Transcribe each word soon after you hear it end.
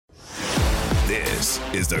This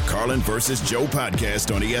is the Carlin versus Joe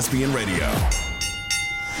podcast on ESPN Radio.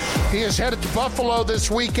 He is headed to Buffalo this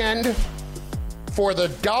weekend for the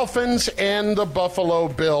Dolphins and the Buffalo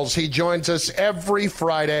Bills. He joins us every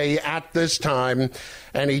Friday at this time,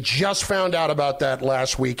 and he just found out about that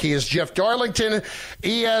last week. He is Jeff Darlington,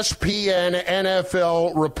 ESPN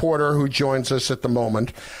NFL reporter who joins us at the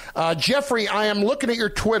moment. Jeffrey, I am looking at your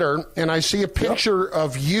Twitter, and I see a picture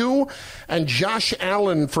of you and Josh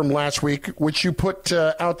Allen from last week, which you put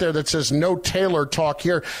out there that says no Taylor talk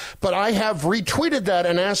here. But I have retweeted that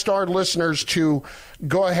and asked our listeners to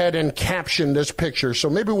go ahead and caption this picture. So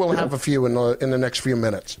maybe we'll have a few in the next few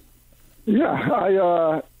minutes.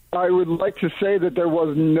 Yeah, I would like to say that there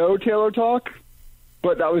was no Taylor talk,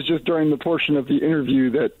 but that was just during the portion of the interview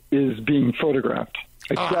that is being photographed.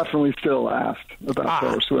 I definitely still asked about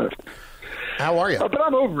Taylor Swift. How are you? But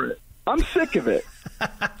I'm over it. I'm sick of it.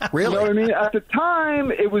 Really? You know what I mean? At the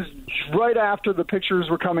time, it was right after the pictures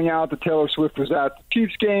were coming out that Taylor Swift was at the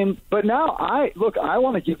Chiefs game. But now, I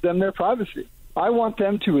want to give them their privacy. I want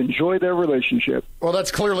them to enjoy their relationship. Well,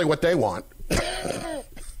 that's clearly what they want.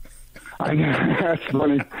 I know. That's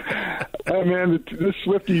funny. Oh, man, this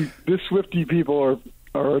Swiftie people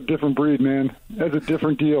are a different breed, man. That's a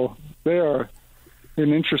different deal. They are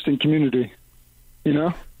an interesting community, you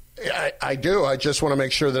know? I do. I just want to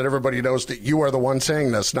make sure that everybody knows that you are the one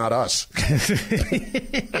saying this, not us.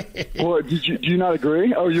 Well, do you not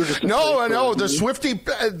agree? Oh, you're just no. The Swiftie.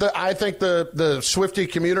 I think the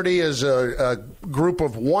Swiftie community is a group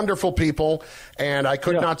of wonderful people, and I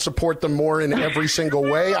could not support them more in every single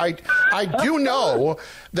way. I do know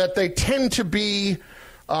that they tend to be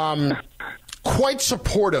quite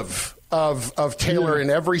supportive of Taylor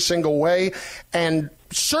in every single way, and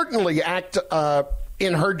certainly act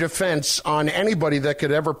in her defense on anybody that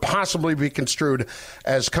could ever possibly be construed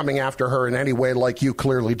as coming after her in any way, like you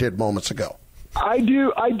clearly did moments ago. I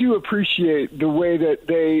do appreciate the way that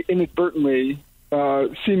they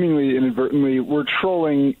seemingly inadvertently, were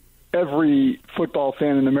trolling every football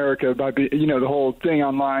fan in America by the whole thing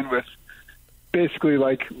online with basically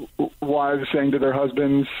like wives saying to their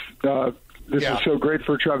husbands, "This is so great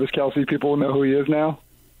for Travis Kelce. People will know who he is now."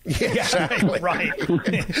 Yeah, exactly. Right.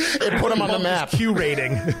 It put him on the map. Q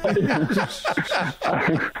rating.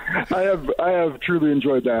 I have truly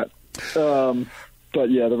enjoyed that. But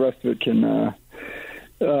yeah, the rest of it can.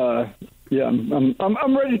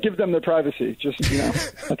 I'm ready to give them their privacy.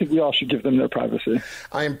 I think we all should give them their privacy.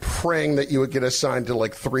 I am praying that you would get assigned to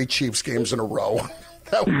like 3 Chiefs games in a row.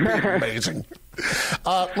 That would be amazing.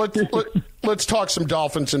 Let's talk some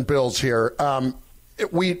Dolphins and Bills here.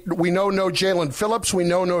 We know no Jalen Phillips. We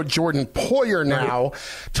know no Jordan Poyer now.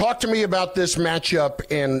 Talk to me about this matchup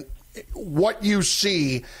and what you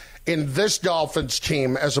see in this Dolphins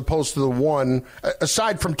team as opposed to the one,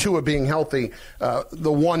 aside from Tua being healthy,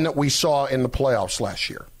 the one that we saw in the playoffs last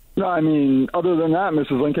year. No, I mean, other than that,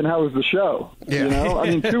 Mrs. Lincoln, how was the show? Yeah. You know, I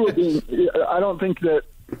mean, Tua being, I don't think that.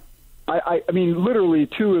 I mean, literally,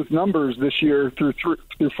 Tua's numbers this year through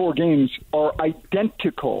 4 games are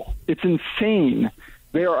identical. It's insane.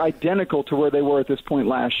 They are identical to where they were at this point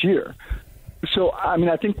last year. So, I mean,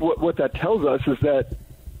 I think what that tells us is that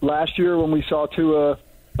last year when we saw Tua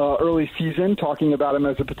early season talking about him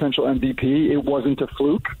as a potential MVP, it wasn't a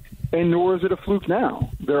fluke, and nor is it a fluke now.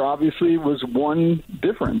 There obviously was one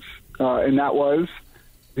difference, and that was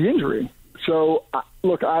the injury. So,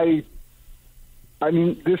 look, I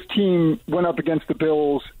mean, this team went up against the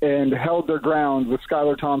Bills and held their ground with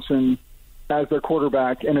Skylar Thompson as their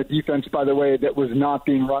quarterback and a defense, by the way, that was not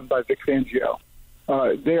being run by Vic Fangio.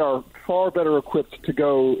 They are far better equipped to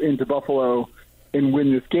go into Buffalo and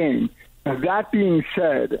win this game. That being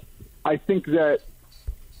said, I think that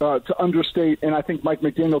to understate, and I think Mike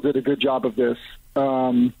McDaniel did a good job of this,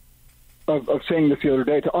 of saying this the other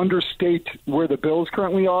day, to understate where the Bills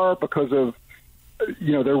currently are because of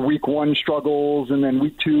their week 1 struggles, and then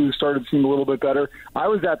week 2 started to seem a little bit better. I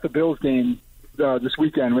was at the Bills game this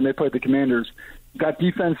weekend when they played the Commanders. That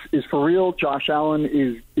defense is for real. Josh Allen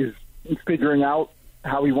is figuring out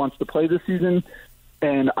how he wants to play this season,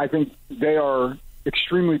 and I think they are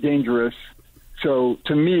extremely dangerous. So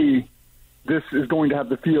to me, this is going to have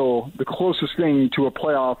the closest thing to a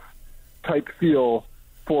playoff type feel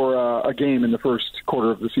for a game in the first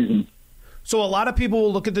quarter of the season. So a lot of people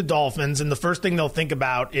will look at the Dolphins, and the first thing they'll think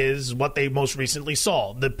about is what they most recently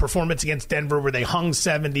saw, the performance against Denver where they hung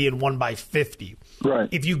 70 and won by 50. Right.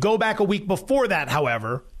 If you go back a week before that,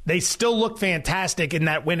 however, they still look fantastic in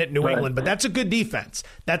that win at New England, but that's a good defense.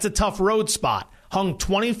 That's a tough road spot. Hung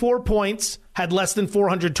 24 points, had less than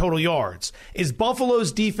 400 total yards. Is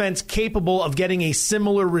Buffalo's defense capable of getting a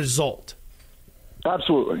similar result?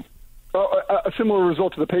 Absolutely. A similar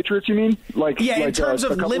result to the Patriots, you mean? In terms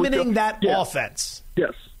of limiting that offense.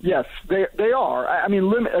 Yes, they are. I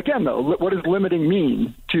mean, again, though, what does limiting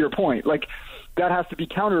mean, to your point? That has to be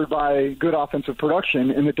countered by good offensive production,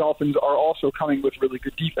 and the Dolphins are also coming with really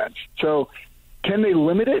good defense. So can they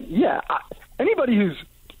limit it? Yeah. Anybody who's,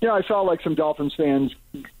 I saw some Dolphins fans,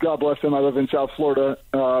 God bless them, I live in South Florida.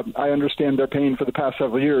 I understand their pain for the past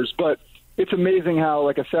several years, but it's amazing how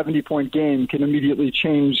a 70-point game can immediately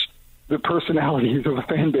change the personalities of a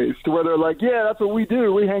fan base to where they're like, yeah, that's what we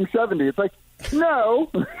do. We hang 70. It's like, no,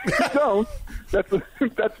 don't.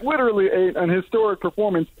 That's literally an historic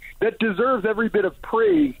performance that deserves every bit of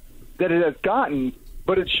praise that it has gotten,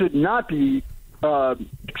 but it should not be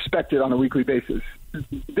expected on a weekly basis.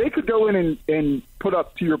 They could go in and put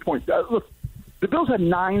up, to your point, look, the Bills had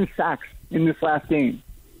 9 sacks in this last game.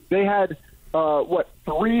 They had, 3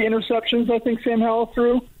 interceptions, I think Sam Howell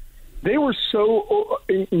threw. They were so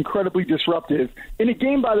incredibly disruptive in a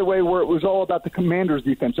game, by the way, where it was all about the Commanders'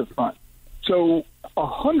 defensive front. So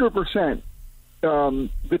 100%,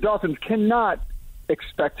 the Dolphins cannot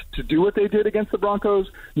expect to do what they did against the Broncos,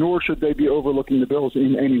 nor should they be overlooking the Bills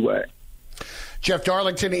in any way. Jeff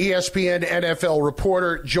Darlington, ESPN NFL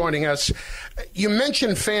reporter, joining us. You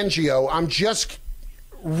mentioned Fangio. I'm just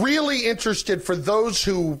really interested, for those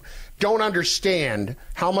who don't understand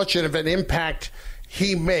how much of an impact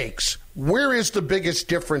he makes, where is the biggest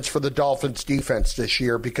difference for the Dolphins defense this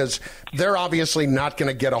year? Because they're obviously not going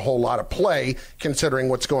to get a whole lot of play considering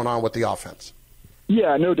what's going on with the offense.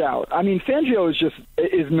 Yeah, no doubt. I mean, Fangio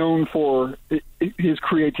is known for his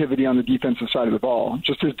creativity on the defensive side of the ball,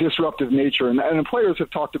 just his disruptive nature, and the players have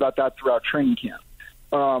talked about that throughout training camp.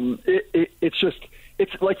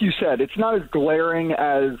 It's like you said, it's not as glaring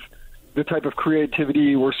as the type of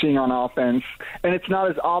creativity we're seeing on offense, and it's not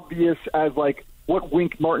as obvious as what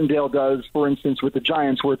Wink Martindale does, for instance, with the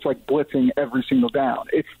Giants, where it's blitzing every single down.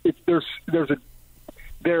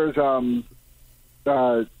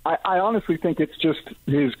 I honestly think it's just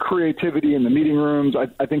his creativity in the meeting rooms.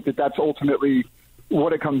 I think that's ultimately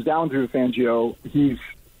what it comes down to with Fangio. He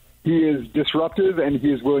is disruptive, and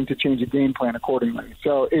he is willing to change a game plan accordingly.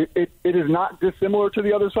 So it is not dissimilar to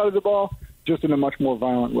the other side of the ball, just in a much more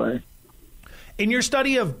violent way. In your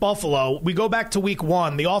study of Buffalo, we go back to week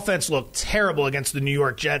 1. The offense looked terrible against the New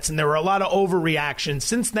York Jets, and there were a lot of overreactions.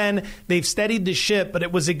 Since then, they've steadied the ship, but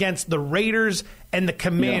it was against the Raiders and the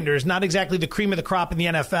Commanders, not exactly the cream of the crop in the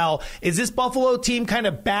NFL. Is this Buffalo team kind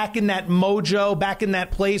of back in that mojo, back in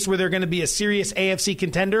that place where they're going to be a serious AFC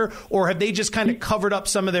contender, or have they just kind of covered up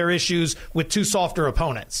some of their issues with 2 softer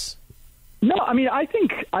opponents? No, I mean, I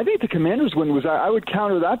think the Commanders win was, I would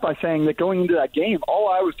counter that by saying that going into that game, all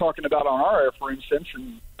I was talking about on our air, for instance,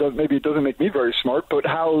 and maybe it doesn't make me very smart, but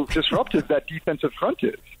how disruptive that defensive front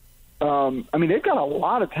is. I mean, they've got a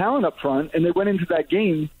lot of talent up front, and they went into that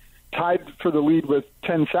game tied for the lead with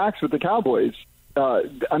 10 sacks with the Cowboys.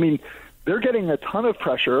 I mean, they're getting a ton of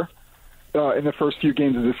pressure in the first few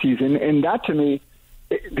games of the season, and that, to me,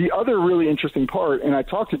 the other really interesting part, and I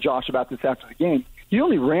talked to Josh about this after the game, he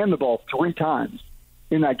only ran the ball 3 times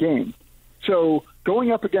in that game. So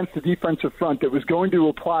going up against the defensive front that was going to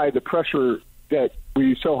apply the pressure that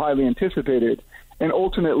we so highly anticipated, and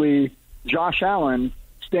ultimately Josh Allen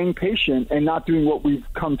staying patient and not doing what we've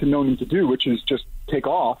come to know him to do, which is just take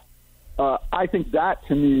off, I think that,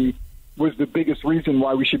 to me, was the biggest reason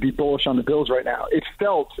why we should be bullish on the Bills right now. It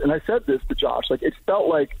felt, and I said this to Josh, it felt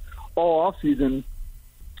like all offseason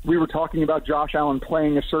we were talking about Josh Allen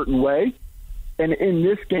playing a certain way. And in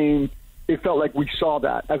this game, it felt like we saw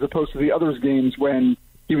that, as opposed to the others games when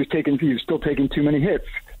he was still taking too many hits,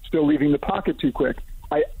 still leaving the pocket too quick.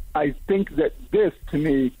 I think that this, to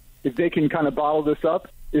me, if they can kind of bottle this up,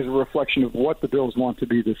 is a reflection of what the Bills want to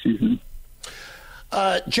be this season.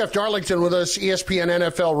 Jeff Darlington with us, ESPN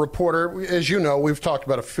NFL reporter. As you know, we've talked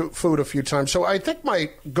about food a few times. So I think my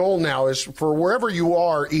goal now is, for wherever you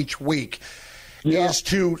are each week, is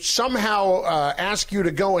to somehow ask you to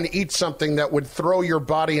go and eat something that would throw your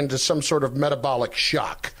body into some sort of metabolic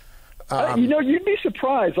shock. You'd be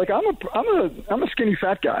surprised. I'm a skinny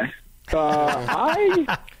fat guy. I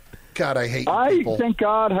hate people. I, thank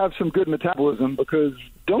God, have some good metabolism, because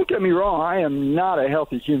don't get me wrong, I am not a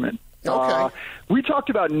healthy human. Okay. We talked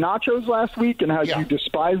about nachos last week and how you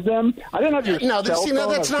despise them. I didn't have your cell phone.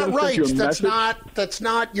 That's not right. That's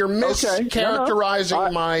not. You're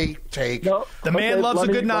mischaracterizing my take. No. The man loves a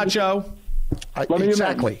good nacho.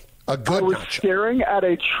 Exactly. A good nacho. I was staring at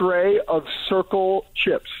a tray of Circle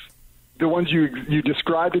chips. The ones you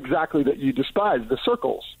described exactly that you despise, the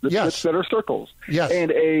circles, the chips that are circles. Yes.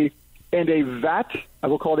 And a vat, I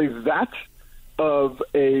will call it a vat, of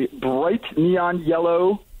a bright neon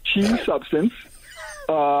yellow cheese substance.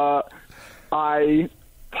 I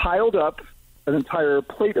piled up an entire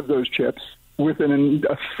plate of those chips with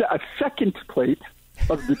a second plate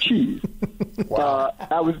of the cheese. Wow.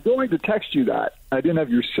 I was going to text you that. I didn't have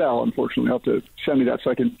your cell, unfortunately. You'll have to send me that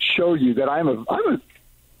so I can show you that I'm a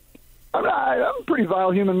pretty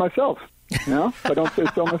vile human myself. You know, if I don't say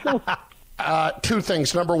so myself. Two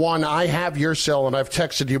things. Number one, I have your cell, and I've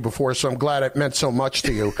texted you before, so I'm glad it meant so much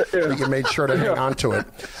to you that you made sure to hang on to it.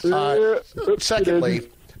 Secondly,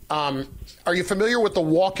 are you familiar with the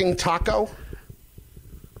walking taco?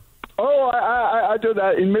 Oh, I do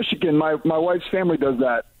that in Michigan. My wife's family does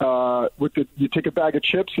that. You take a bag of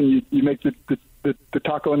chips and you make the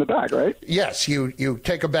taco in the bag, right? Yes, you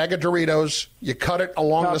take a bag of Doritos, you cut it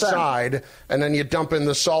along side, and then you dump in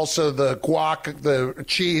the salsa, the guac, the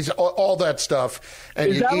cheese, all that stuff,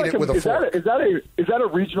 and you eat it with a fork. Is that a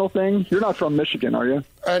regional thing? You're not from Michigan, are you?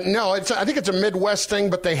 No, I think it's a Midwest thing,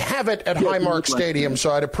 but they have it at Highmark Stadium, so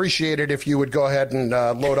I'd appreciate it if you would go ahead and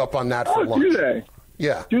load up on that for lunch. Do they?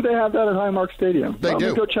 Yeah. Do they have that at Highmark Stadium? They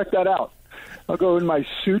do. Go check that out. I'll go in my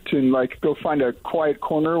suit and go find a quiet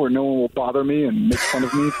corner where no one will bother me and make fun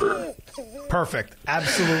of me for. Perfect.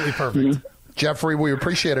 Absolutely perfect. Mm-hmm. Jeffrey, we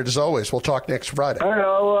appreciate it as always. We'll talk next Friday. All right,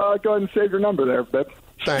 I'll go ahead and save your number there, Beb.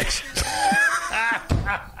 Thanks.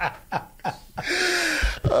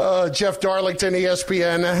 Jeff Darlington,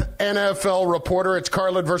 ESPN NFL reporter. It's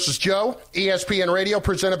Carlin versus Joe. ESPN Radio,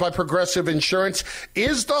 presented by Progressive Insurance.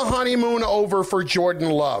 Is the honeymoon over for Jordan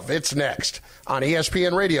Love? It's next on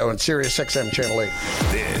ESPN Radio and Sirius XM Channel 8.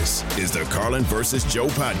 This is the Carlin versus Joe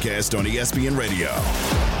podcast on ESPN Radio.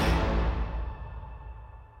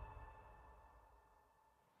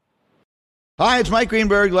 Hi, it's Mike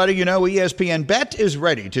Greenberg letting you know ESPN Bet is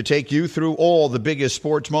ready to take you through all the biggest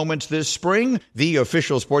sports moments this spring. The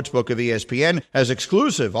official sportsbook of ESPN has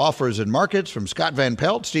exclusive offers and markets from Scott Van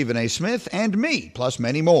Pelt, Stephen A. Smith, and me, plus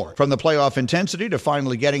many more. From the playoff intensity to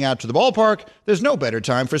finally getting out to the ballpark, there's no better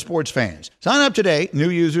time for sports fans. Sign up today.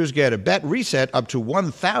 New users get a bet reset up to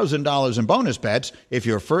 $1,000 in bonus bets if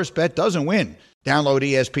your first bet doesn't win. Download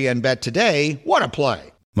ESPN Bet today. What a play.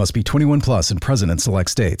 Must be 21 plus and present in select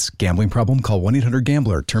states. Gambling problem? Call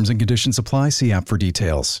 1-800-GAMBLER. Terms and conditions apply. See app for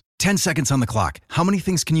details. 10 seconds on the clock. How many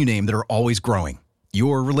things can you name that are always growing?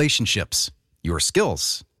 Your relationships, your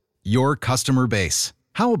skills, your customer base.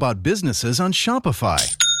 How about businesses on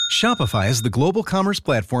Shopify? Shopify is the global commerce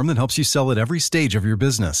platform that helps you sell at every stage of your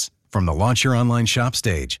business. From the launch your online shop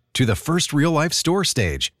stage to the first real-life store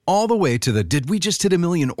stage, all the way to the did we just hit a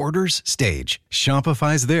million orders stage.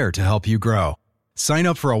 Shopify's there to help you grow. Sign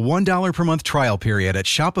up for a $1 per month trial period at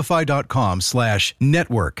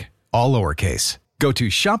shopify.com/network, all lowercase. Go to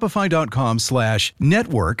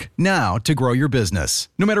shopify.com/network now to grow your business,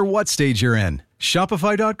 no matter what stage you're in.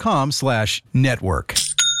 Shopify.com/network.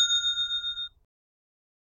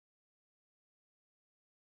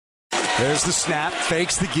 There's the snap,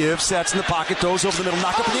 fakes the give, sets in the pocket, throws over the middle,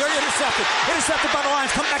 knocked up in the area, intercepted by the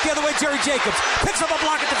Lions, come back the other way, Jerry Jacobs, picks up a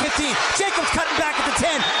block at the 15, Jacobs cutting back at the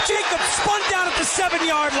 10, Jacobs spun down at the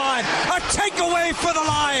 7-yard line, a takeaway for the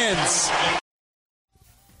Lions.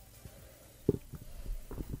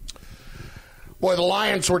 Boy, the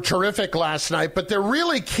Lions were terrific last night, but there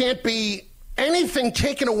really can't be anything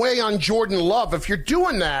taken away on Jordan Love. If you're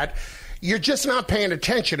doing that, you're just not paying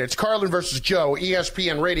attention. It's Carlin versus Joe,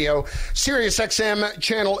 ESPN Radio, Sirius XM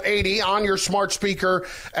Channel 80 on your smart speaker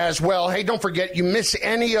as well. Hey, don't forget, you miss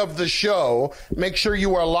any of the show, make sure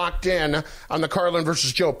you are locked in on the Carlin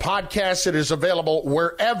versus Joe podcast. It is available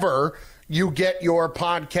wherever you get your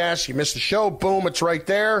podcasts. You miss the show, boom, it's right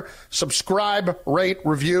there. Subscribe, rate,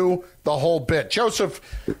 review, the whole bit. Joseph,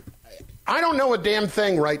 I don't know a damn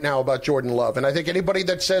thing right now about Jordan Love, and I think anybody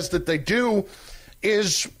that says that they do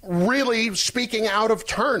is really speaking out of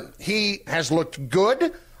turn. He has looked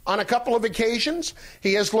good on a couple of occasions.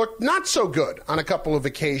 He has looked not so good on a couple of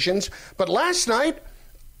occasions. But last night,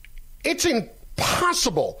 it's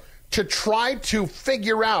impossible to try to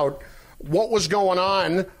figure out what was going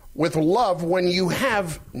on with Love when you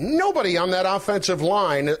have nobody on that offensive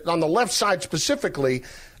line, on the left side specifically,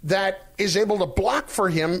 that is able to block for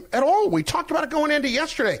him at all. We talked about it going into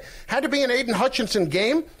yesterday. Had to be an Aiden Hutchinson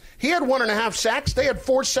game. He had 1.5 sacks. They had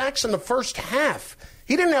 4 sacks in the first half.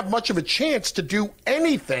 He didn't have much of a chance to do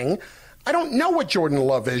anything. I don't know what Jordan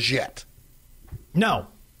Love is yet. No,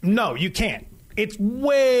 you can't. It's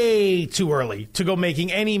way too early to go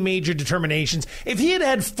making any major determinations. If he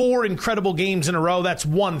had 4 incredible games in a row, that's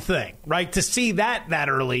one thing, right? To see that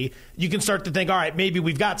early, you can start to think, all right, maybe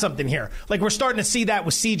we've got something here. Like we're starting to see that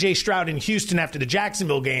with C.J. Stroud in Houston after the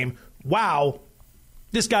Jacksonville game. Wow,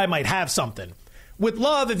 this guy might have something. With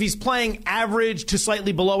Love, if he's playing average to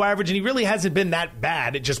slightly below average, and he really hasn't been that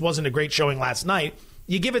bad, it just wasn't a great showing last night,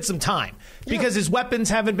 you give it some time because his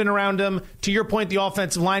weapons haven't been around him. To your point, the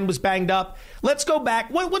offensive line was banged up. Let's go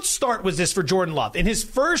back. What start was this for Jordan Love? In his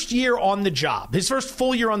first year on the job, his first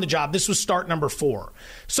full year on the job, this was start number 4.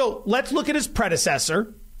 So let's look at his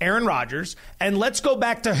predecessor, Aaron Rodgers, and let's go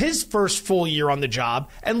back to his first full year on the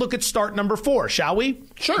job and look at start number 4, shall we?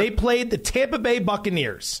 Sure. They played the Tampa Bay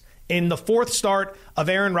Buccaneers in the 4th start of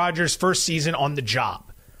Aaron Rodgers' first season on the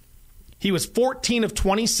job. He was 14 of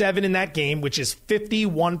 27 in that game, which is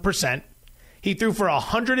 51%. He threw for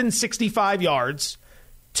 165 yards,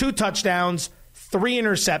 2 touchdowns, 3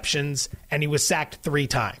 interceptions, and he was sacked 3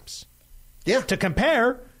 times. Yeah. To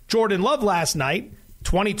compare, Jordan Love last night,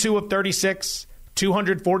 22 of 36,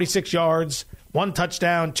 246 yards, 1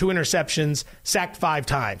 touchdown, 2 interceptions, sacked 5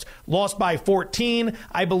 times. Lost by 14.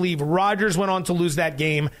 I believe Rodgers went on to lose that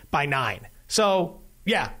game by 9. So,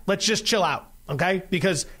 yeah, let's just chill out, okay?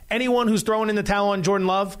 Because anyone who's throwing in the towel on Jordan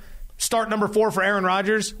Love, start number 4 for Aaron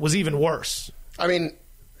Rodgers was even worse. I mean,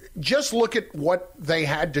 just look at what they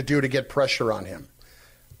had to do to get pressure on him,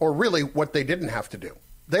 or really what they didn't have to do.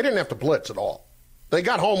 They didn't have to blitz at all. They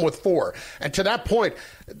got home with 4. And to that point,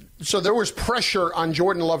 so there was pressure on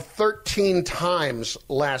Jordan Love 13 times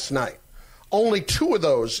last night. Only 2 of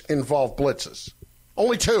those involved blitzes.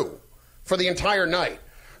 Only 2 for the entire night.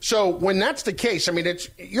 So when that's the case, I mean,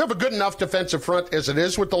 you have a good enough defensive front as it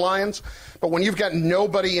is with the Lions, but when you've got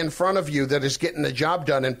nobody in front of you that is getting the job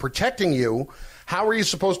done and protecting you, how are you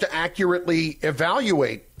supposed to accurately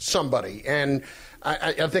evaluate somebody? And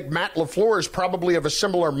I think Matt LaFleur is probably of a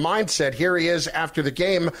similar mindset. Here he is after the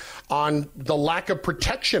game on the lack of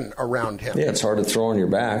protection around him. Yeah, it's hard to throw on your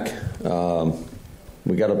back.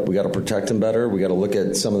 We got to protect him better. We got to look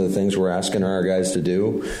at some of the things we're asking our guys to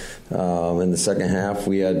do. In the second half,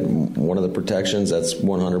 we had one of the protections that's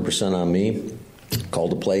 100% on me.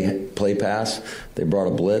 Called a play pass. They brought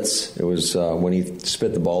a blitz. It was when he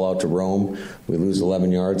spit the ball out to Rome. We lose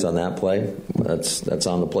 11 yards on that play. That's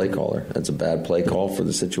on the play caller. That's a bad play call for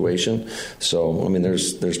the situation. So, I mean,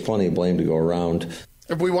 there's plenty of blame to go around.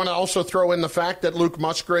 If we want to also throw in the fact that Luke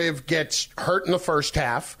Musgrave gets hurt in the first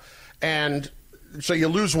half, and so you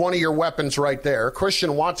lose one of your weapons right there.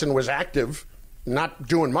 Christian Watson was active, not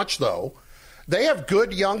doing much, though. They have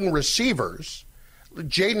good young receivers.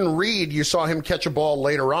 Jaden Reed, you saw him catch a ball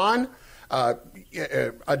later on,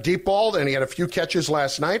 a deep ball, and he had a few catches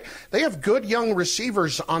last night. They have good young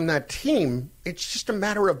receivers on that team. It's just a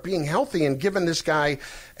matter of being healthy and giving this guy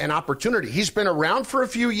an opportunity. He's been around for a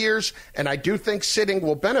few years, and I do think sitting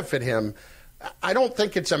will benefit him. I don't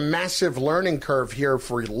think it's a massive learning curve here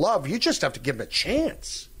for Love. You just have to give him a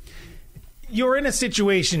chance. You're in a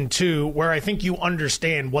situation, too, where I think you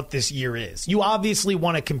understand what this year is. You obviously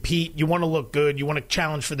want to compete. You want to look good. You want to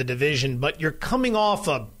challenge for the division. But you're coming off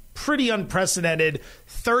a pretty unprecedented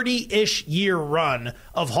 30-ish year run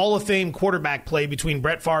of Hall of Fame quarterback play between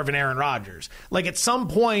Brett Favre and Aaron Rodgers. Like, at some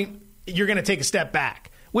point, you're going to take a step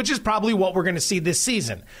back, which is probably what we're going to see this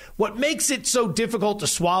season. What makes it so difficult to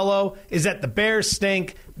swallow is that the Bears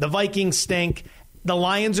stink, the Vikings stink, the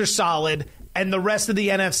Lions are solid, and the rest of the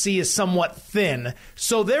NFC is somewhat thin.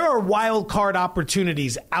 So there are wild card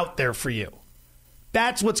opportunities out there for you.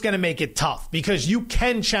 That's what's going to make it tough because you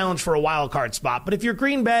can challenge for a wild card spot. But if you're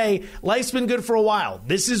Green Bay, life's been good for a while.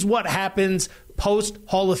 This is what happens post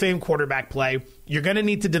Hall of Fame quarterback play. You're going to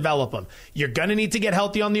need to develop them. You're going to need to get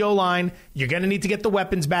healthy on the O-line. You're going to need to get the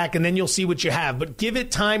weapons back, and then you'll see what you have. But give it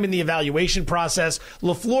time in the evaluation process.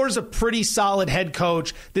 LaFleur's a pretty solid head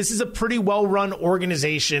coach. This is a pretty well-run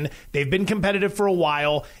organization. They've been competitive for a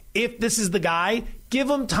while. If this is the guy, give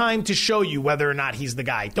him time to show you whether or not he's the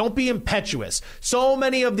guy. Don't be impetuous. So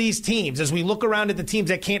many of these teams, as we look around at the teams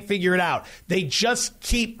that can't figure it out, they just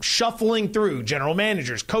keep shuffling through general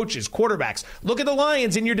managers, coaches, quarterbacks. Look at the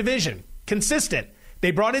Lions in your division. Consistent.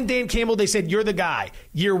 They brought in Dan Campbell. They said, you're the guy.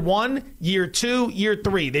 Year 1, year 2, year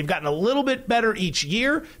 3. They've gotten a little bit better each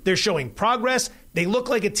year. They're showing progress. They look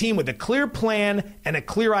like a team with a clear plan and a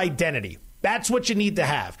clear identity. That's what you need to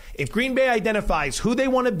have. If Green Bay identifies who they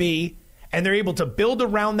want to be and they're able to build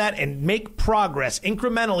around that and make progress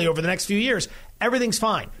incrementally over the next few years, everything's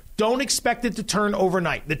fine. Don't expect it to turn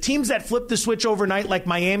overnight. The teams that flip the switch overnight, like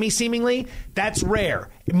Miami seemingly, that's rare.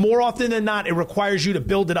 More often than not, it requires you to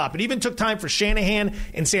build it up. It even took time for Shanahan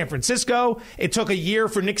in San Francisco. It took a year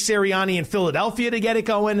for Nick Sirianni in Philadelphia to get it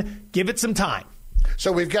going. Give it some time.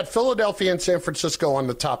 So we've got Philadelphia and San Francisco on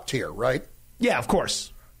the top tier, right? Yeah, of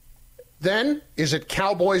course. Then is it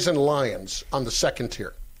Cowboys and Lions on the second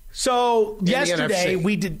tier? So yesterday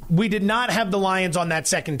we did not have the Lions on that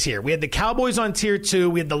second tier. We had the Cowboys on tier 2,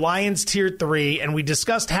 we had the Lions tier 3, and we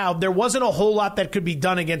discussed how there wasn't a whole lot that could be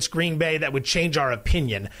done against Green Bay that would change our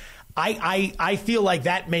opinion. I feel like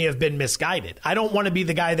that may have been misguided. I don't want to be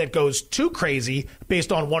the guy that goes too crazy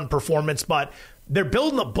based on one performance, but they're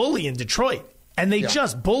building a bully in Detroit. And they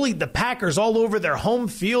just bullied the Packers all over their home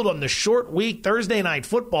field on the short week, Thursday Night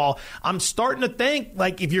Football. I'm starting to think,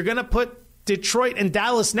 like, if you're going to put Detroit and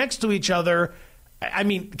Dallas next to each other, I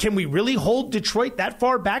mean, can we really hold Detroit that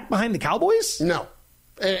far back behind the Cowboys? No.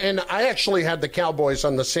 And I actually had the Cowboys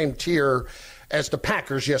on the same tier as the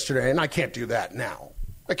Packers yesterday, and I can't do that now.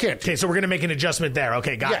 I can't. Okay, so we're going to make an adjustment there.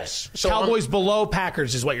 Okay, got it. So Cowboys below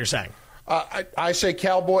Packers is what you're saying. I say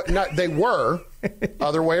Cowboy. No, they were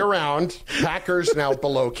other way around. Packers now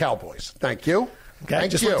below Cowboys. Thank you. Okay,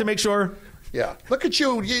 just wanted to make sure. Yeah, look at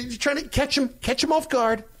you. You're trying to catch him off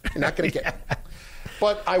guard. You're not going to get.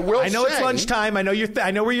 But I will. I know it's lunchtime. I know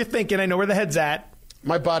I know where you're thinking. I know where the head's at.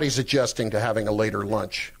 My body's adjusting to having a later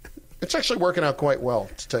lunch. It's actually working out quite well,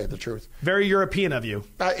 to tell you the truth. Very European of you.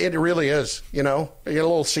 It really is. You know, you get a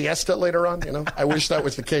little siesta later on. You know, I wish that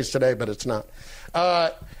was the case today, but it's not.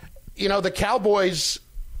 You know, the Cowboys,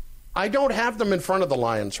 I don't have them in front of the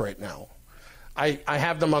Lions right now. I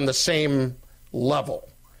have them on the same level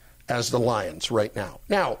as the Lions right now.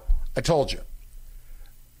 Now, I told you,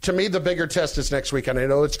 to me, the bigger test is next week, and I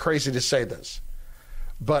know it's crazy to say this,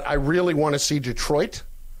 but I really want to see Detroit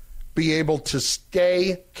be able to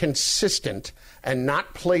stay consistent and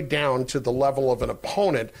not play down to the level of an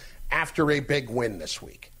opponent after a big win this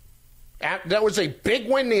week. That was a big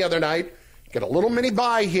win the other night. Get a little mini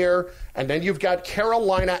bye here, and then you've got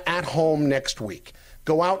Carolina at home next week.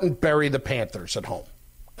 Go out and bury the Panthers at home.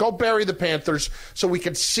 Go bury the Panthers so we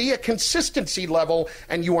can see a consistency level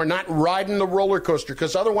and you are not riding the roller coaster,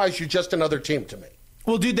 because otherwise you're just another team to me.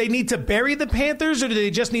 Well, do they need to bury the Panthers, or do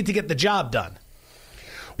they just need to get the job done?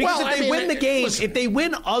 Because if they win the game, if they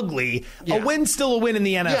win ugly, a win's still a win in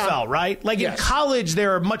the NFL, right? Like in college,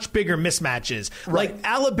 there are much bigger mismatches. Right. Like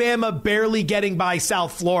Alabama barely getting by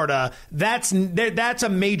South Florida, that's a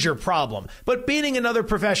major problem. But beating another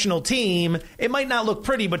professional team, it might not look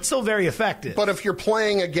pretty, but still very effective. But if you're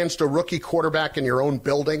playing against a rookie quarterback in your own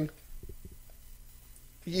building,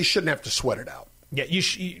 you shouldn't have to sweat it out. Yeah,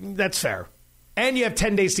 that's fair. And you have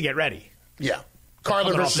 10 days to get ready. Yeah.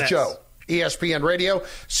 Carlin versus Joe. ESPN Radio,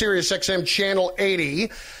 Sirius XM Channel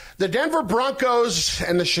 80. The Denver Broncos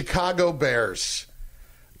and the Chicago Bears.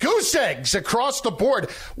 Goose eggs across the board.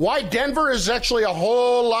 Why Denver is actually a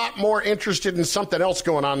whole lot more interested in something else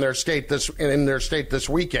going on in their state this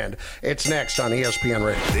weekend. It's next on ESPN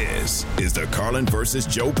Radio. This is the Carlin versus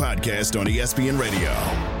Joe podcast on ESPN Radio.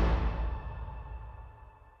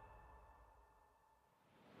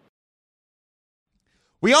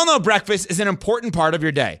 We all know breakfast is an important part of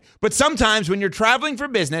your day, but sometimes when you're traveling for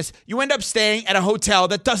business, you end up staying at a hotel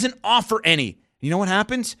that doesn't offer any. You know what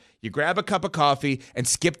happens? You grab a cup of coffee and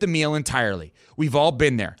skip the meal entirely. We've all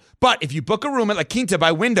been there. But if you book a room at La Quinta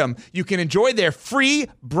by Wyndham, you can enjoy their free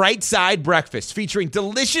Bright Side breakfast featuring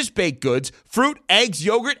delicious baked goods, fruit, eggs,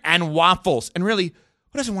 yogurt, and waffles. And really,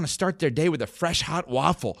 who doesn't want to start their day with a fresh, hot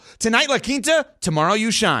waffle? Tonight, La Quinta, tomorrow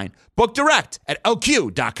you shine. Book direct at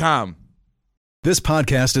lq.com. This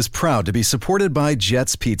podcast is proud to be supported by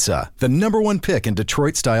Jets Pizza, the #1 pick in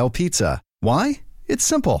Detroit-style pizza. Why? It's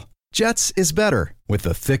simple. Jets is better. With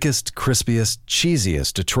the thickest, crispiest,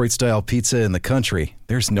 cheesiest Detroit-style pizza in the country,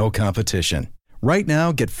 there's no competition. Right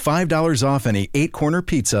now, get $5 off any 8-corner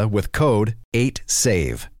pizza with code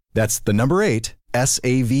 8SAVE. That's the number 8,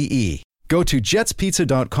 S-A-V-E. Go to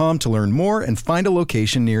jetspizza.com to learn more and find a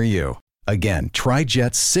location near you. Again, try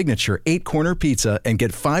Jet's signature 8-corner pizza and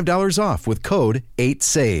get $5 off with code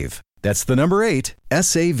 8SAVE. That's the number 8,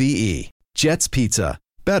 S-A-V-E. Jet's Pizza.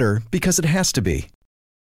 Better because it has to be.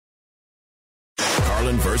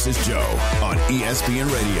 Carlin versus Joe on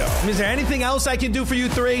ESPN Radio. Is there anything else I can do for you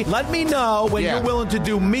three? Let me know when you're willing to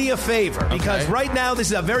do me a favor. Because right now, this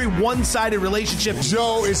is a very one-sided relationship.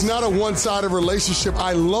 Joe, it's not a one-sided relationship.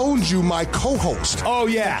 I loaned you my co-host. Oh,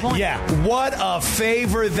 yeah, yeah. What a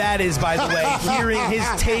favor that is, by the way, hearing his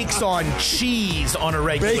takes on cheese on a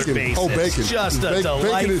regular basis. Oh, bacon. Just a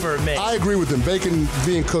delight for me. I agree with him. Bacon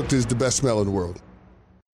being cooked is the best smell in the world.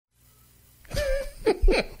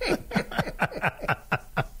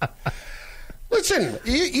 Listen,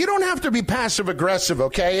 you don't have to be passive-aggressive,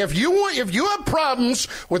 okay? If you have problems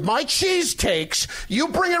with my cheese takes, you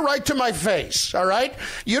bring it right to my face, all right?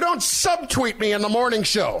 You don't subtweet me in the morning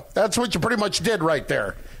show. That's what you pretty much did right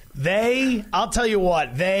there. I'll tell you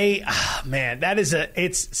what, it's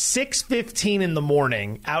 6:15 in the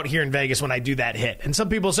morning out here in Vegas when I do that hit. And some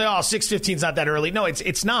people say, 6:15 is not that early. No,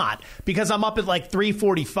 it's not, because I'm up at like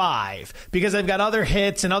 3:45 because I've got other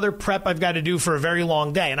hits and other prep I've got to do for a very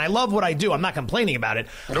long day. And I love what I do. I'm not complaining about it.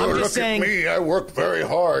 I'm just saying, at me, I work very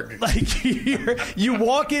hard. Like you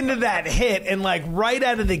walk into that hit and like right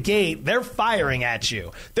out of the gate, they're firing at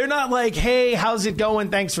you. They're not like, hey, how's it going?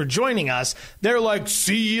 Thanks for joining us. They're like,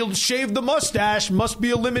 see, you'll shave the mustache, must be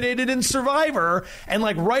eliminated in Survivor. And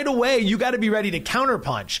like right away, you got to be ready to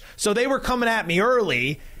counterpunch. So they were coming at me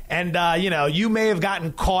early. And, you may have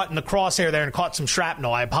gotten caught in the crosshair there and caught some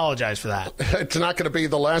shrapnel. I apologize for that. It's not going to be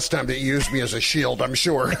the last time that you used me as a shield, I'm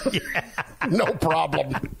sure. No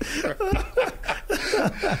problem.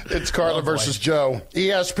 It's Carlin versus Joe,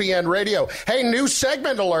 ESPN Radio. Hey, new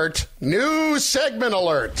segment alert. Caleb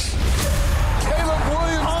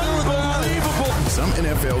Williams, unbelievable. Some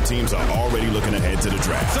NFL teams are already looking ahead to the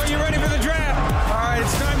draft. So you ready for the draft? All right,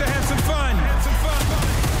 it's time to have some fun.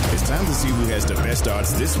 It's time to see who has the best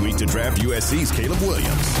odds this week to draft USC's Caleb Williams.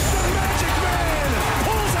 The Magic Man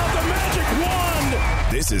pulls out the magic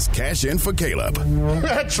wand. This is Cash In for Caleb.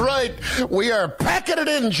 That's right. We are packing it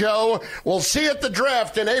in, Joe. We'll see you at the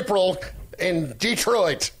draft in April in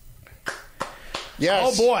Detroit.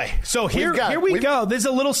 Yes. Oh, boy. So here we go. This is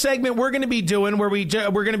a little segment we're going to be doing where we're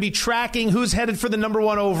going to be tracking who's headed for the number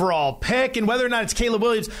one overall pick and whether or not it's Caleb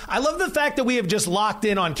Williams. I love the fact that we have just locked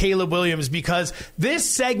in on Caleb Williams because this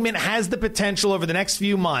segment has the potential over the next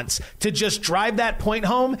few months to just drive that point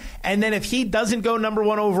home. And then if he doesn't go number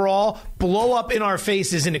one overall, blow up in our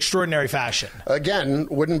faces in extraordinary fashion. Again,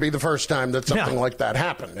 wouldn't be the first time that something like that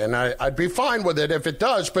happened. And I'd be fine with it if it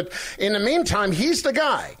does. But in the meantime, he's the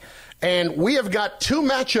guy. And we have got two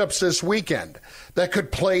matchups this weekend that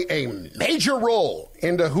could play a major role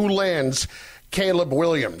into who lands Caleb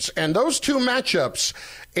Williams. And those two matchups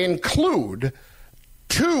include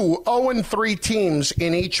two 0-3 teams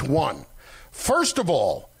in each one. First of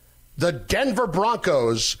all, the Denver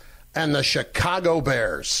Broncos and the Chicago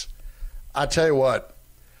Bears. I tell you what,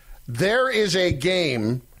 there is a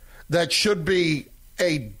game that should be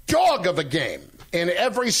a dog of a game in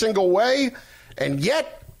every single way, and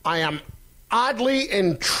yet I am oddly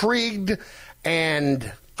intrigued,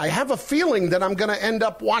 and I have a feeling that I'm going to end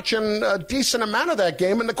up watching a decent amount of that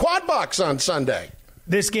game in the quad box on Sunday.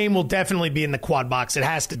 This game will definitely be in the quad box. It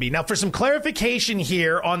has to be. Now, for some clarification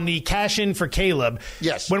here on the cash in for Caleb.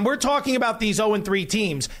 Yes. When we're talking about these 0-3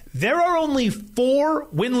 teams, there are only 4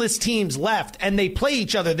 winless teams left, and they play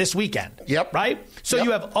each other this weekend. Yep. Right? So you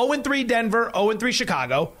have 0-3 Denver, 0-3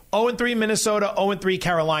 Chicago, 0-3 Minnesota, 0-3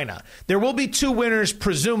 Carolina. There will be 2 winners,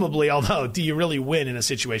 presumably, although do you really win in a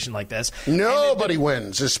situation like this? Nobody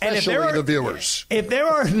wins, especially the viewers. If there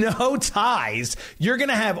are no ties, you're going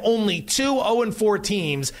to have only 2 0-4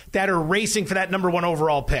 teams that are racing for that number 1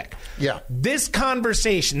 overall pick. Yeah. This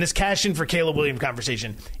conversation, this cash in for Caleb Williams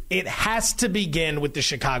conversation, it has to begin with the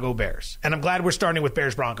Chicago Bears. And I'm glad we're starting with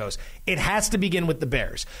Bears-Broncos. It has to begin with the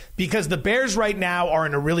Bears because the Bears right now are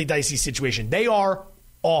in a really dicey situation. They are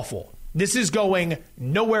awful. This is going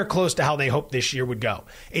nowhere close to how they hoped this year would go.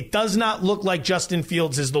 It does not look like Justin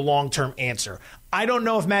Fields is the long-term answer. I don't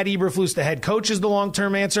know if Matt Eberflus, the head coach, is the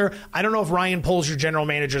long-term answer. I don't know if Ryan Poles, your general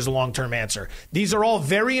manager, is the long-term answer. These are all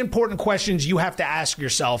very important questions you have to ask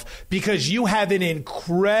yourself because you have an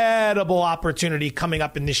incredible opportunity coming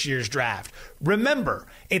up in this year's draft. Remember,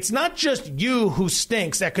 it's not just you who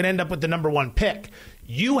stinks that could end up with the number 1 pick.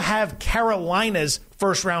 You have Carolina's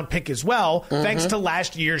first-round pick as well, thanks to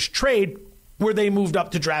last year's trade where they moved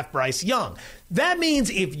up to draft Bryce Young. That means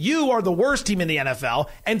if you are the worst team in the NFL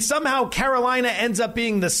and somehow Carolina ends up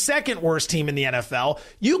being the second worst team in the NFL,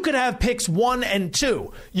 you could have picks 1 and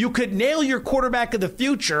 2. You could nail your quarterback of the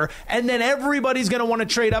future, and then everybody's going to want to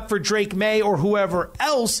trade up for Drake May or whoever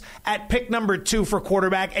else at pick number 2 for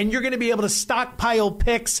quarterback, and you're going to be able to stockpile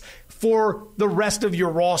picks for the rest of your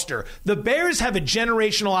roster. The Bears have a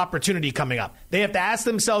generational opportunity coming up. They have to ask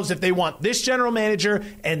themselves if they want this general manager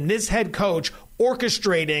and this head coach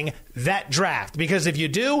orchestrating that draft. Because if you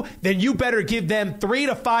do, then you better give them 3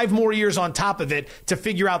 to 5 more years on top of it to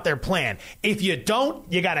figure out their plan. If you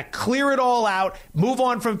don't, you got to clear it all out, move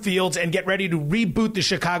on from Fields, and get ready to reboot the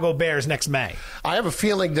Chicago Bears next May. I have a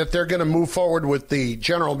feeling that they're going to move forward with the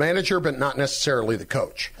general manager, but not necessarily the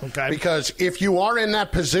coach. Okay. Because if you are in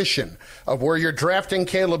that position of where you're drafting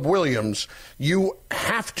Caleb Williams, you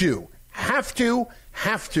have to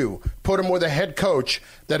put him with a head coach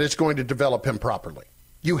that is going to develop him properly.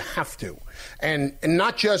 You have to. And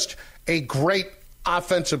not just a great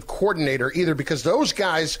offensive coordinator either, because those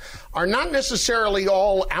guys are not necessarily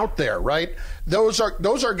all out there, right? Those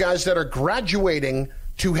are guys that are graduating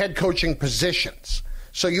to head coaching positions.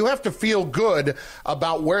 So you have to feel good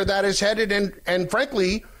about where that is headed and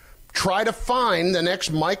frankly, try to find the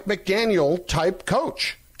next Mike McDaniel type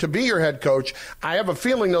coach to be your head coach. I have a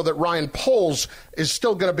feeling, though, that Ryan Poles is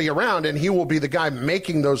still going to be around, and he will be the guy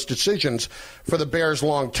making those decisions for the Bears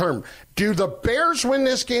long term. Do the Bears win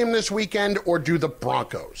this game this weekend, or do the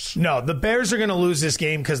Broncos? No, the Bears are going to lose this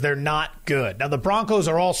game because they're not good. Now, the Broncos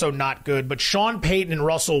are also not good, but Sean Payton and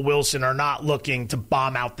Russell Wilson are not looking to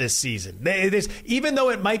bomb out this season. Even though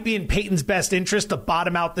it might be in Payton's best interest to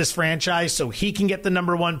bottom out this franchise so he can get the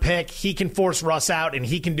number one pick, he can force Russ out, and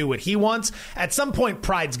he can do what he wants, at some point,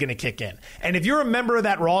 pride's going to kick in. And if you're a member of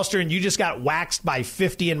that roster and you just got waxed by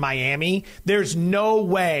 50 in Miami, there's no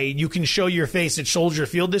way you can show your face at Soldier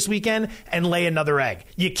Field this weekend and lay another egg.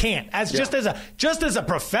 You can't. Just as a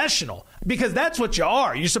professional, because that's what you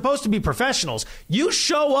are. You're supposed to be professionals. You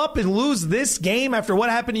show up and lose this game after what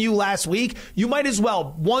happened to you last week, you might as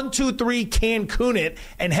well 1, 2, 3 Cancun it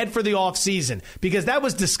and head for the offseason, because that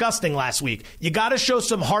was disgusting last week. You got to show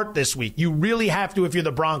some heart this week. You really have to if you're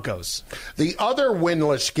the Broncos. The other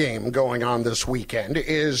winless game going on this weekend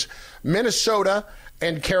is Minnesota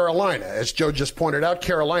and Carolina. As Joe just pointed out,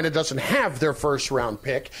 Carolina doesn't have their first-round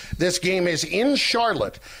pick. This game is in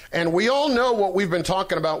Charlotte, and we all know what we've been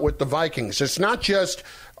talking about with the Vikings. It's not just,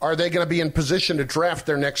 are they going to be in position to draft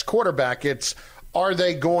their next quarterback? It's, are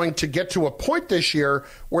they going to get to a point this year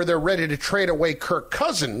where they're ready to trade away Kirk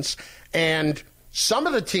Cousins? And some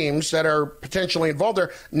of the teams that are potentially involved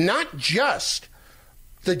are not just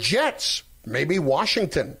the Jets, maybe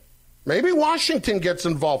Washington. Maybe Washington gets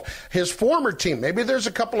involved. His former team. Maybe there's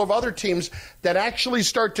a couple of other teams that actually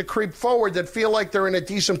start to creep forward that feel like they're in a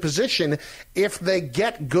decent position if they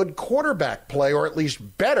get good quarterback play, or at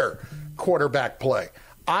least better quarterback play.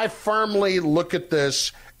 I firmly look at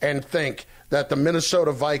this and think that the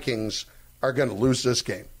Minnesota Vikings are going to lose this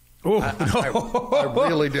game. I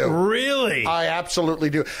really do. Really? I absolutely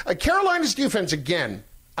do. Carolina's defense, again,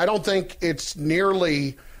 I don't think it's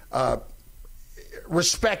nearly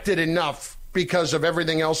respected enough because of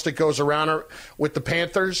everything else that goes around with the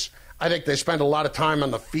Panthers. I think they spend a lot of time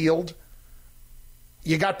on the field.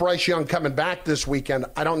 You got Bryce Young coming back this weekend.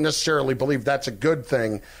 I don't necessarily believe that's a good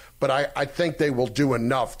thing, but I think they will do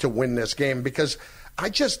enough to win this game, because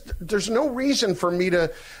there's no reason for me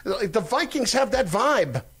to. The Vikings have that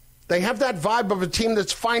vibe. They have that vibe of a team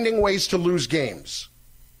that's finding ways to lose games.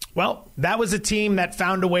 Well, that was a team that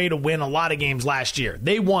found a way to win a lot of games last year.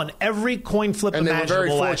 They won every coin flip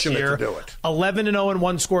imaginable last year. 11-0 in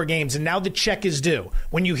one-score games, and now the check is due.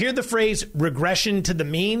 When you hear the phrase regression to the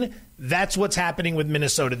mean, that's what's happening with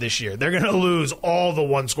Minnesota this year. They're going to lose all the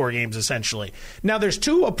one-score games, essentially. Now, there's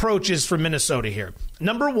two approaches for Minnesota here.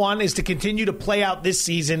 Number one is to continue to play out this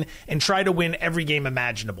season and try to win every game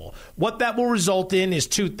imaginable. What that will result in is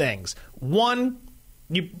two things. One,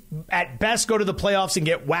 you at best go to the playoffs and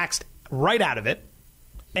get waxed right out of it,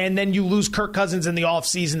 and then you lose Kirk Cousins in the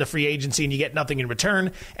offseason to free agency and you get nothing in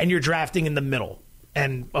return, and you're drafting in the middle.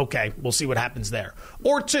 And, okay, we'll see what happens there.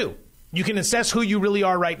 Or two, you can assess who you really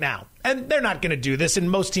are right now. And they're not going to do this,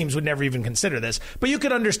 and most teams would never even consider this, but you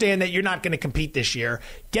could understand that you're not going to compete this year.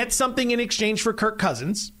 Get something in exchange for Kirk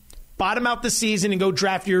Cousins, bottom out the season and go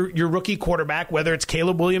draft your rookie quarterback, whether it's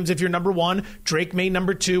Caleb Williams if you're number one, Drake May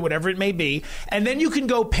number two, whatever it may be. And then you can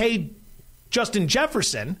go pay Justin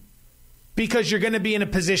Jefferson, because you're going to be in a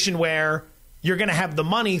position where you're going to have the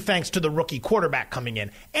money thanks to the rookie quarterback coming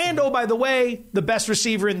in. And, oh, by the way, the best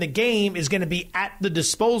receiver in the game is going to be at the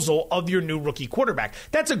disposal of your new rookie quarterback.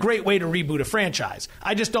 That's a great way to reboot a franchise.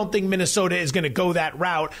 I just don't think Minnesota is going to go that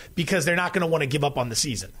route, because they're not going to want to give up on the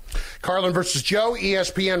season. Carlin versus Joe,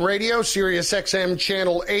 ESPN Radio, Sirius XM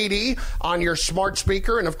Channel 80 on your smart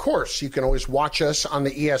speaker. And, of course, you can always watch us on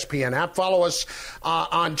the ESPN app. Follow us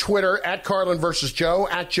on Twitter at Carlin versus Joe,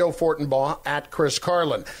 at Joe Fortenbaugh, at Chris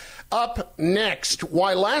Carlin. Up next,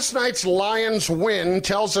 why last night's Lions win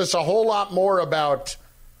tells us a whole lot more about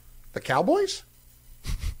the Cowboys?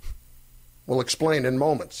 We'll explain in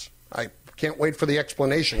moments. I can't wait for the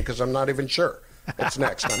explanation, because I'm not even sure. It's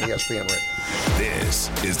next on ESPN Radio. This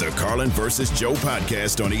is the Carlin versus Joe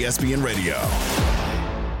podcast on ESPN Radio.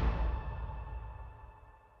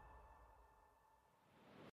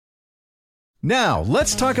 Now,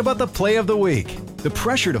 let's talk about the play of the week. The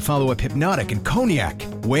pressure to follow up Hypnotic and Cognac,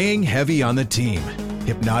 weighing heavy on the team.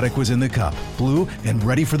 Hypnotic was in the cup, blue, and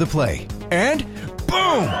ready for the play. And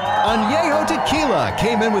boom! Añejo Tequila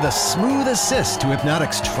came in with a smooth assist to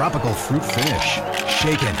Hypnotic's tropical fruit finish.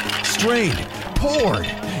 Shaken, strained, poured.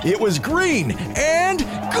 It was green and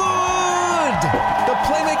good! The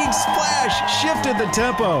playmaking splash shifted the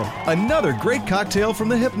tempo. Another great cocktail from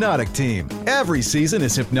the Hypnotic team. Every season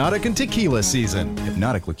is Hypnotic and Tequila season.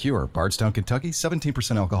 Hypnotic Liqueur, Bardstown, Kentucky,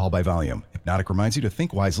 17% alcohol by volume. Hypnotic reminds you to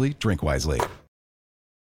think wisely, drink wisely.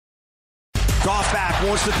 Goff back,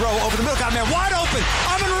 wants to throw over the middle, got a man wide open.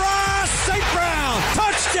 Amon-Ra, St. Brown,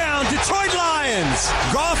 touchdown, Detroit Lions.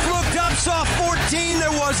 Goff looked up, saw 14,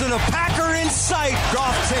 there wasn't a Packer in sight.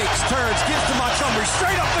 Goff takes, turns, gives to Montgomery,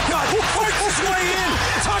 straight up the gut, works his way in,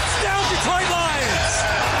 touchdown, Detroit Lions.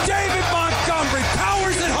 David Montgomery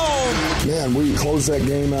powers it home. Man, we closed that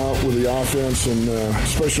game out with the offense, and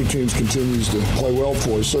special teams continues to play well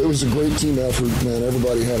for us. So it was a great team effort, man.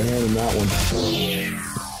 Everybody had a hand in that one.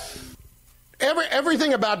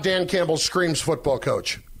 Everything about Dan Campbell screams football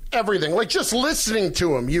coach. Everything. Like just listening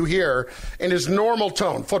to him, you hear in his normal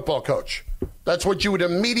tone, football coach. That's what you would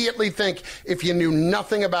immediately think if you knew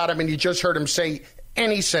nothing about him and you just heard him say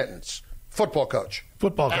any sentence. Football coach.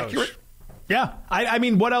 Football coach. Accurate? Yeah. I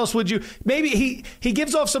mean, what else would you... Maybe he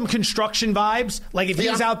gives off some construction vibes. Like if he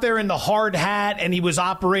was out there in the hard hat and he was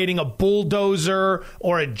operating a bulldozer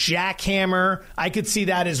or a jackhammer, I could see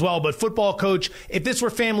that as well. But football coach, if this were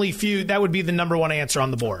Family Feud, that would be the number one answer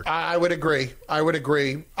on the board. I would agree.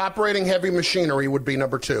 Operating heavy machinery would be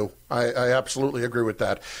number two. I absolutely agree with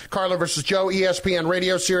that. Carlin versus Joe, ESPN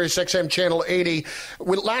Radio, Sirius XM Channel 80.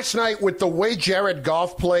 Last night, with the way Jared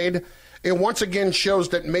Goff played, it once again shows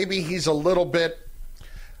that maybe he's a little bit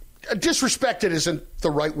disrespected isn't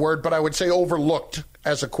the right word, but I would say overlooked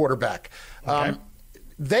as a quarterback. Okay.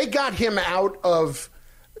 They got him out of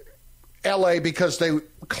L.A. because they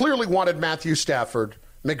clearly wanted Matthew Stafford.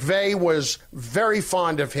 McVay was very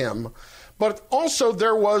fond of him, but also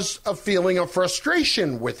there was a feeling of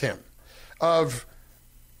frustration with him, of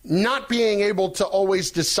not being able to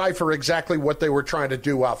always decipher exactly what they were trying to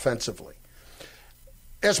do offensively.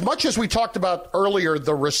 As much as we talked about earlier,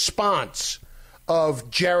 the response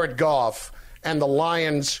of Jared Goff and the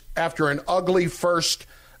Lions after an ugly first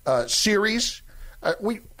series,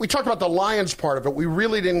 we talked about the Lions part of it. We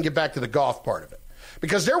really didn't get back to the Goff part of it.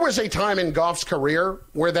 Because there was a time in Goff's career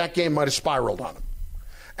where that game might have spiraled on him.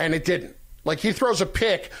 And it didn't. Like he throws a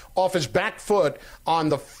pick off his back foot on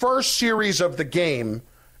the first series of the game,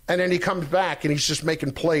 and then he comes back and he's just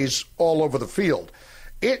making plays all over the field.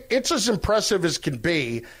 It's as impressive as can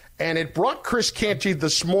be, and it brought Chris Canty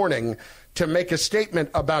this morning to make a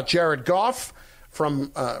statement about Jared Goff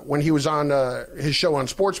from when he was on his show on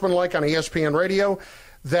Sportsmanlike on ESPN Radio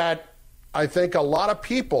that I think a lot of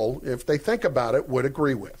people, if they think about it, would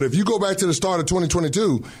agree with. If you go back to the start of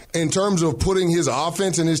 2022, in terms of putting his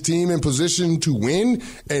offense and his team in position to win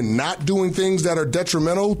and not doing things that are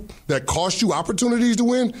detrimental, that cost you opportunities to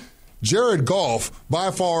win, Jared Goff, by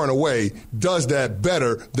far and away, does that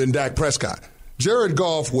better than Dak Prescott. Jared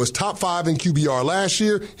Goff was top 5 in QBR last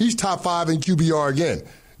year. He's top 5 in QBR again.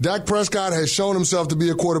 Dak Prescott has shown himself to be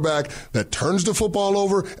a quarterback that turns the football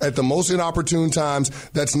over at the most inopportune times.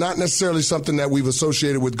 That's not necessarily something that we've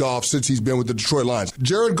associated with Goff since he's been with the Detroit Lions.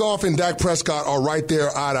 Jared Goff and Dak Prescott are right there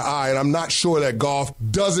eye to eye, and I'm not sure that Goff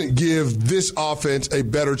doesn't give this offense a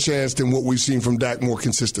better chance than what we've seen from Dak more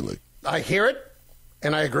consistently. I hear it.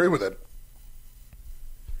 And I agree with it.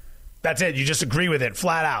 That's it. You just agree with it,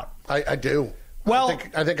 flat out. I do. Well,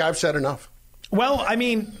 I think I've said enough. Well, I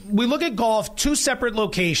mean, we look at Goff, two separate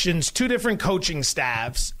locations, two different coaching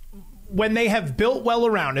staffs. When they have built well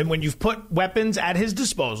around him, when you've put weapons at his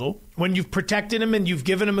disposal, when you've protected him and you've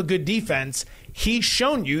given him a good defense, he's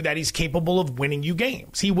shown you that he's capable of winning you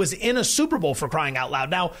games. He was in a Super Bowl, for crying out loud.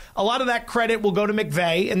 Now, a lot of that credit will go to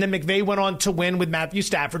McVay, and then McVay went on to win with Matthew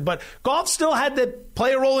Stafford, but Goff still had to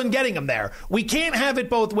play a role in getting him there. We can't have it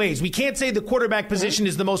both ways. We can't say the quarterback position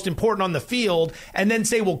is the most important on the field and then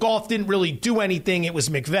say, well, Goff didn't really do anything. It was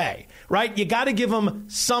McVay, right? You got to give him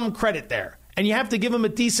some credit there. And you have to give him a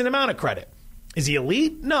decent amount of credit. Is he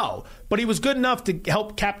elite? No. But he was good enough to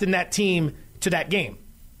help captain that team to that game.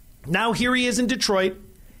 Now here he is in Detroit.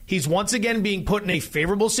 He's once again being put in a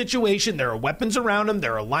favorable situation. There are weapons around him.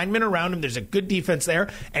 There are linemen around him. There's a good defense there.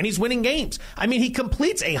 And he's winning games. I mean, he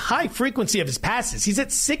completes a high frequency of his passes. He's at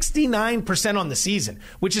 69% on the season,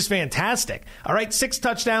 which is fantastic. All right, 6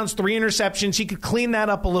 touchdowns, 3 interceptions. He could clean that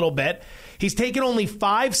up a little bit. He's taken only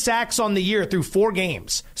 5 sacks on the year through 4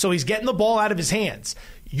 games. So he's getting the ball out of his hands.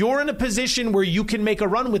 You're in a position where you can make a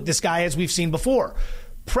run with this guy, as we've seen before.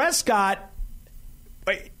 Prescott,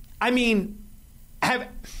 I mean,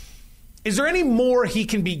 is there any more he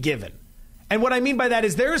can be given? And what I mean by that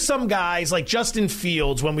is there are some guys like Justin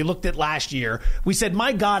Fields, when we looked at last year, we said,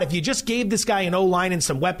 my God, if you just gave this guy an O-line and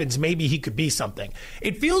some weapons, maybe he could be something.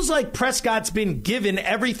 It feels like Prescott's been given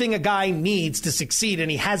everything a guy needs to succeed,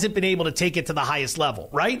 and he hasn't been able to take it to the highest level,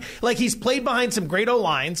 right? Like, he's played behind some great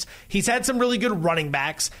O-lines. He's had some really good running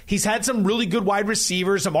backs. He's had some really good wide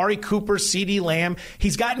receivers, Amari Cooper, CeeDee Lamb.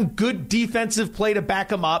 He's gotten good defensive play to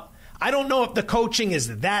back him up. I don't know if the coaching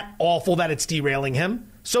is that awful that it's derailing him.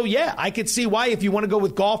 So, yeah, I could see why if you want to go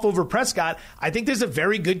with Goff over Prescott, I think there's a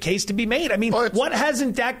very good case to be made. I mean, what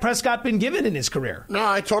hasn't Dak Prescott been given in his career? No,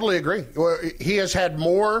 I totally agree. He has had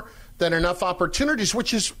more than enough opportunities,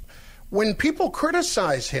 which is when people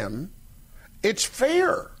criticize him, it's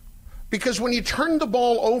fair. Because when you turn the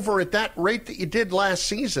ball over at that rate that you did last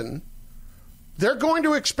season, they're going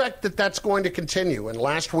to expect that that's going to continue. And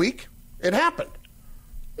last week, it happened.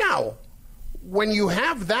 Now, when you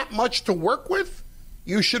have that much to work with,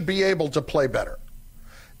 you should be able to play better.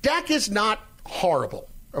 Dak is not horrible,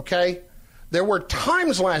 okay? There were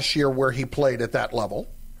times last year where he played at that level,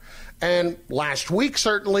 and last week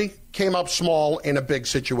certainly came up small in a big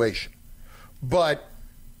situation. But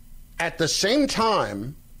at the same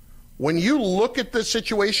time, when you look at this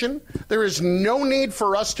situation, there is no need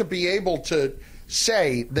for us to be able to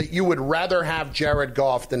say that you would rather have Jared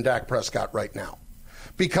Goff than Dak Prescott right now.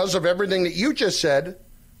 Because of everything that you just said,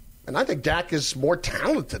 and I think Dak is more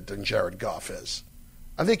talented than Jared Goff is.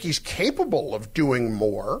 I think he's capable of doing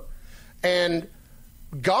more. And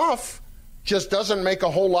Goff just doesn't make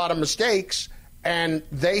a whole lot of mistakes, and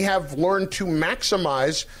they have learned to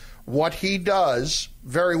maximize what he does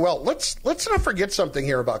very well. Let's not forget something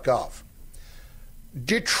here about Goff.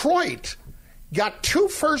 Detroit got 2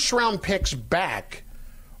 first-round picks back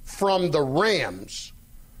from the Rams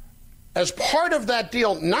as part of that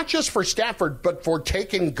deal, not just for Stafford, but for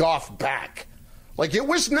taking Goff back. Like, it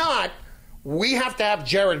was not, we have to have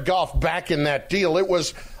Jared Goff back in that deal. It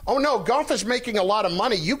was, oh no, Goff is making a lot of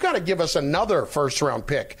money. You got to give us another first-round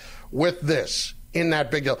pick with this in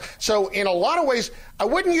that big deal. So in a lot of ways, I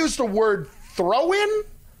wouldn't use the word throw in,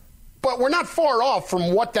 but we're not far off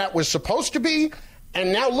from what that was supposed to be.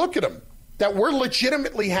 And now look at him. That we're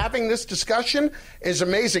legitimately having this discussion is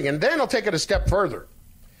amazing. And then I'll take it a step further.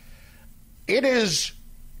 It is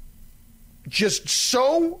just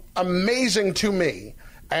so amazing to me,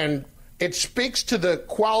 and it speaks to the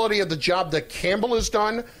quality of the job that Campbell has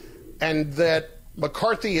done and that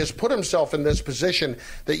McCarthy has put himself in this position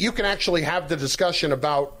that you can actually have the discussion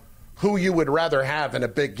about who you would rather have in a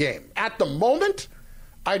big game. At the moment,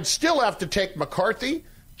 I'd still have to take McCarthy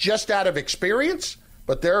just out of experience,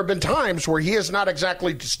 but there have been times where he has not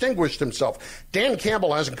exactly distinguished himself. Dan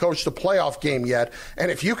Campbell hasn't coached a playoff game yet,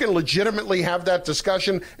 and if you can legitimately have that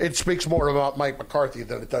discussion, it speaks more about Mike McCarthy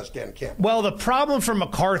than it does Dan Campbell. Well, the problem for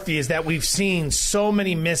McCarthy is that we've seen so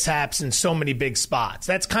many mishaps in so many big spots.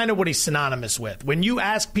 That's kind of what he's synonymous with. When you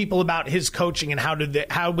ask people about his coaching and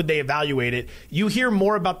how would they evaluate it, you hear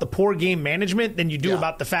more about the poor game management than you do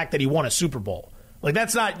about the fact that he won a Super Bowl. Like,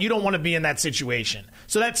 that's not, you don't want to be in that situation.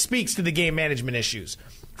 So that speaks to the game management issues.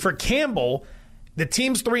 For Campbell, the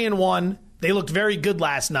team's 3-1. They looked very good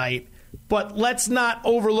last night. But let's not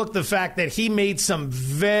overlook the fact that he made some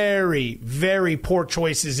very, very poor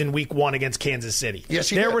choices in week 1 against Kansas City. Yes,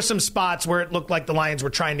 there were some spots where it looked like the Lions were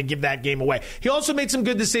trying to give that game away. He also made some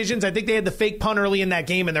good decisions. I think they had the fake punt early in that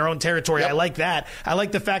game in their own territory. Yep. I like that. I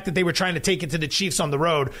like the fact that they were trying to take it to the Chiefs on the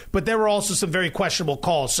road. But there were also some very questionable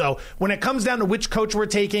calls. So when it comes down to which coach we're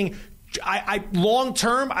taking, I long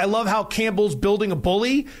term, I love how Campbell's building a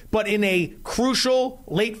bully, but in a crucial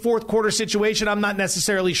late fourth quarter situation, I'm not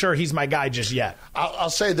necessarily sure he's my guy just yet. I'll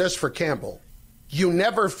say this for Campbell. You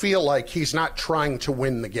never feel like he's not trying to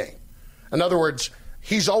win the game. In other words,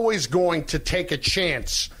 he's always going to take a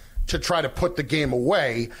chance to try to put the game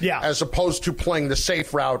away as opposed to playing the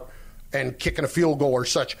safe route and kicking a field goal or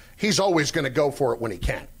such. He's always going to go for it when he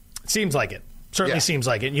can. Seems like it. Certainly seems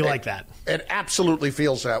like it, and you like that. It absolutely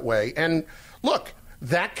feels that way. And look,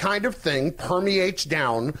 that kind of thing permeates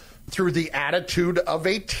down through the attitude of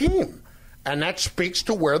a team. And that speaks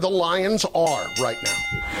to where the Lions are right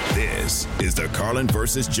now. This is the Carlin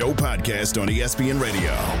versus Joe podcast on ESPN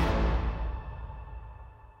Radio.